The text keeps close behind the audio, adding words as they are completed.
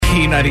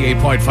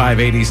K98.5,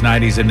 80s,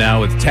 90s, and now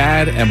with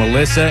Tad and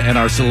Melissa and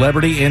our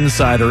celebrity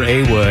insider,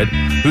 A. Wood,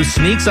 who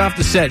sneaks off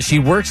the set. She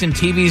works in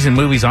TVs and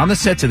movies on the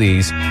sets of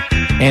these,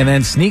 and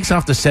then sneaks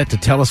off the set to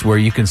tell us where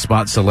you can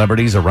spot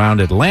celebrities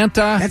around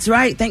Atlanta. That's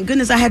right. Thank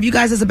goodness I have you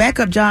guys as a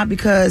backup job,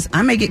 because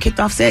I may get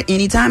kicked off set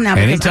anytime now.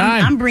 Because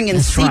I'm bringing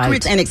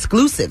secrets and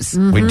exclusives.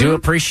 Mm-hmm. We do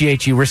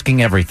appreciate you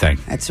risking everything.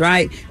 That's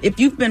right. If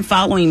you've been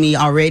following me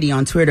already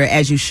on Twitter,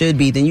 as you should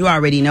be, then you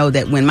already know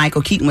that when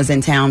Michael Keaton was in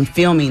town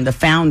filming The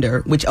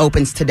Founder, which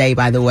opens today,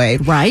 by the way,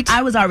 right,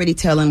 I was already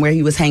telling where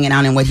he was hanging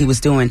out and what he was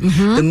doing.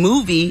 Mm-hmm. The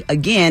movie,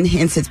 again,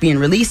 hence it's being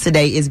released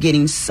today, is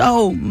getting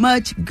so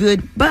much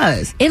good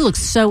buzz. It looks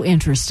so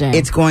interesting.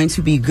 It's going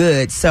to be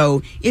good.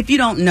 So if you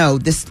don't know,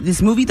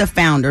 this movie, The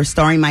Founder,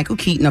 starring Michael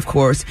Keaton, of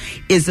course,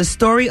 is the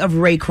story of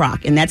Ray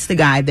Kroc, and that's the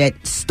guy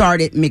that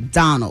started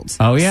McDonald's.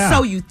 Oh, yeah.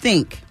 So you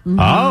think. Mm-hmm.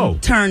 Oh.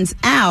 Turns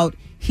out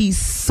he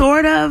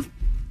sort of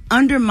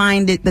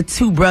undermined the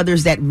two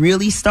brothers that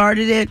really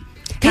started it.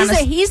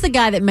 He's the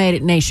guy that made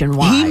it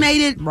nationwide. He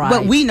made it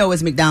what we know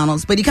as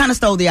McDonald's, but he kind of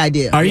stole the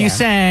idea. Are you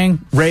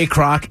saying Ray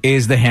Kroc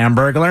is the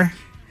Hamburglar?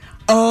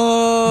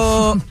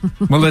 Oh,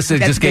 Melissa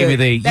just gave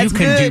me you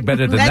can do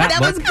better than that.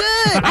 That was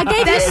good. I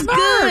gave you a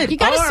smirk. You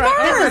got a smirk.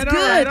 That was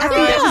good. I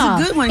think that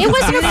was a good one. It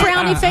wasn't a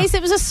frowny face.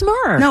 It was a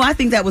smirk. No, I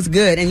think that was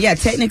good. And yeah,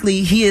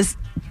 technically he is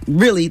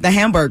really the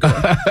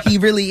hamburger. He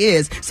really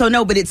is. So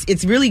no, but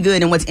it's really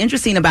good. And what's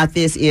interesting about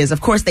this is,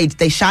 of course,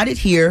 they shot it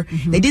here.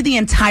 Mm-hmm. They did the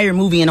entire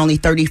movie in only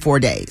 34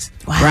 days.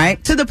 Wow.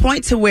 Right? To the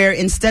point to where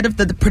instead of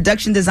the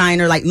production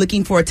designer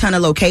looking for a ton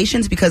of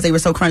locations because they were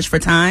so crunched for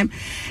time,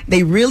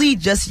 they really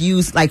just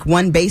used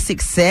one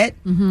basic set.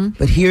 Mm-hmm.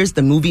 But here's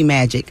the movie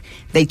magic.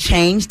 They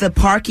changed the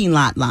parking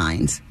lot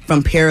lines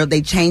from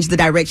they changed the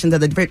directions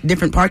of the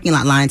different parking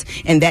lot lines,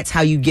 and that's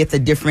how you get the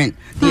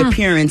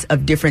appearance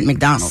of different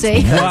McDonald's.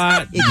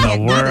 What in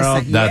the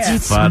world?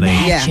 That's funny.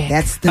 Yeah,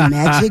 that's the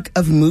magic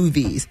of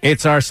movies.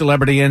 It's our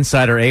celebrity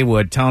insider, A.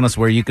 Wood, telling us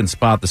where you can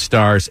spot the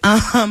stars.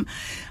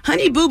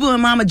 Honey Boo Boo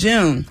and Mama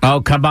June. Oh,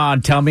 come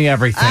on. Tell me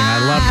everything.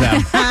 I love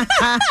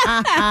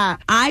them.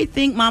 I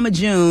think Mama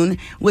June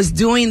was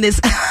doing this.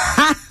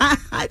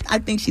 I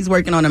think she's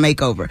working on a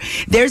makeover.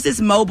 There's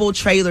this mobile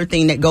trailer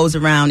thing that goes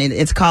around, and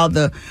it's called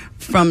the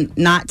From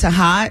Not to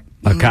Hot.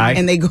 Okay.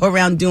 And they go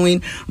around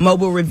doing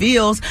mobile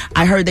reveals.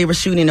 I heard they were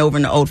shooting over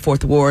in the Old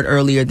Fourth Ward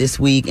earlier this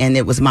week, and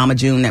it was Mama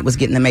June that was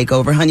getting the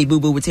makeover. Honey Boo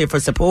Boo was here for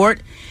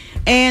support,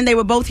 and they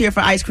were both here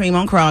for ice cream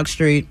on Krog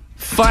Street.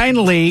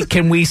 Finally,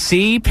 can we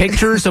see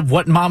pictures of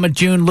what Mama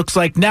June looks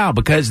like now?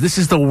 Because this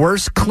is the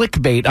worst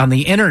clickbait on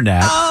the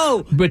internet.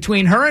 Oh!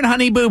 Between her and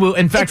Honey Boo Boo.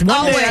 In fact,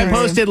 one day I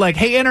posted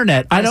hey,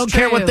 internet, I don't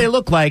care what they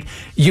look like.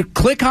 You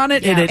click on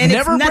it, and it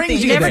never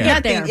brings you there.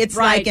 Nothing. It's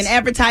like an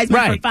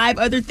advertisement for 5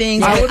 other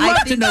things. I would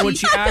love to know what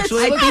she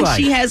actually looks like. I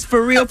think she has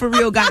for real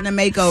gotten a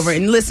makeover.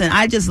 And listen,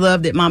 I just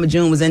love that Mama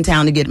June was in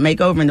town to get a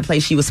makeover, and the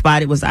place she was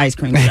spotted was the ice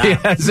cream shop.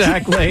 Yeah,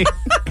 exactly.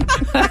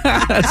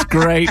 That's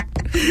great.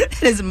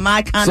 That is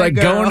my kind of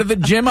girl. Going to the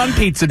gym on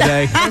pizza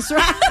day. That's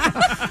right.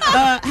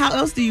 How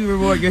else do you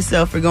reward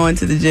yourself for going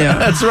to the gym?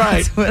 That's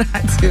right. That's what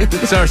I do.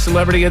 It's our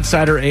celebrity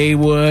insider, A.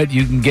 Wood.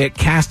 You can get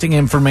casting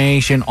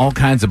information, all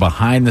kinds of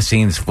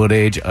behind-the-scenes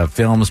footage of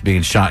films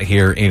being shot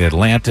here in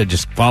Atlanta.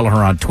 Just follow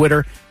her on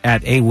Twitter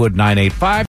at AWood985.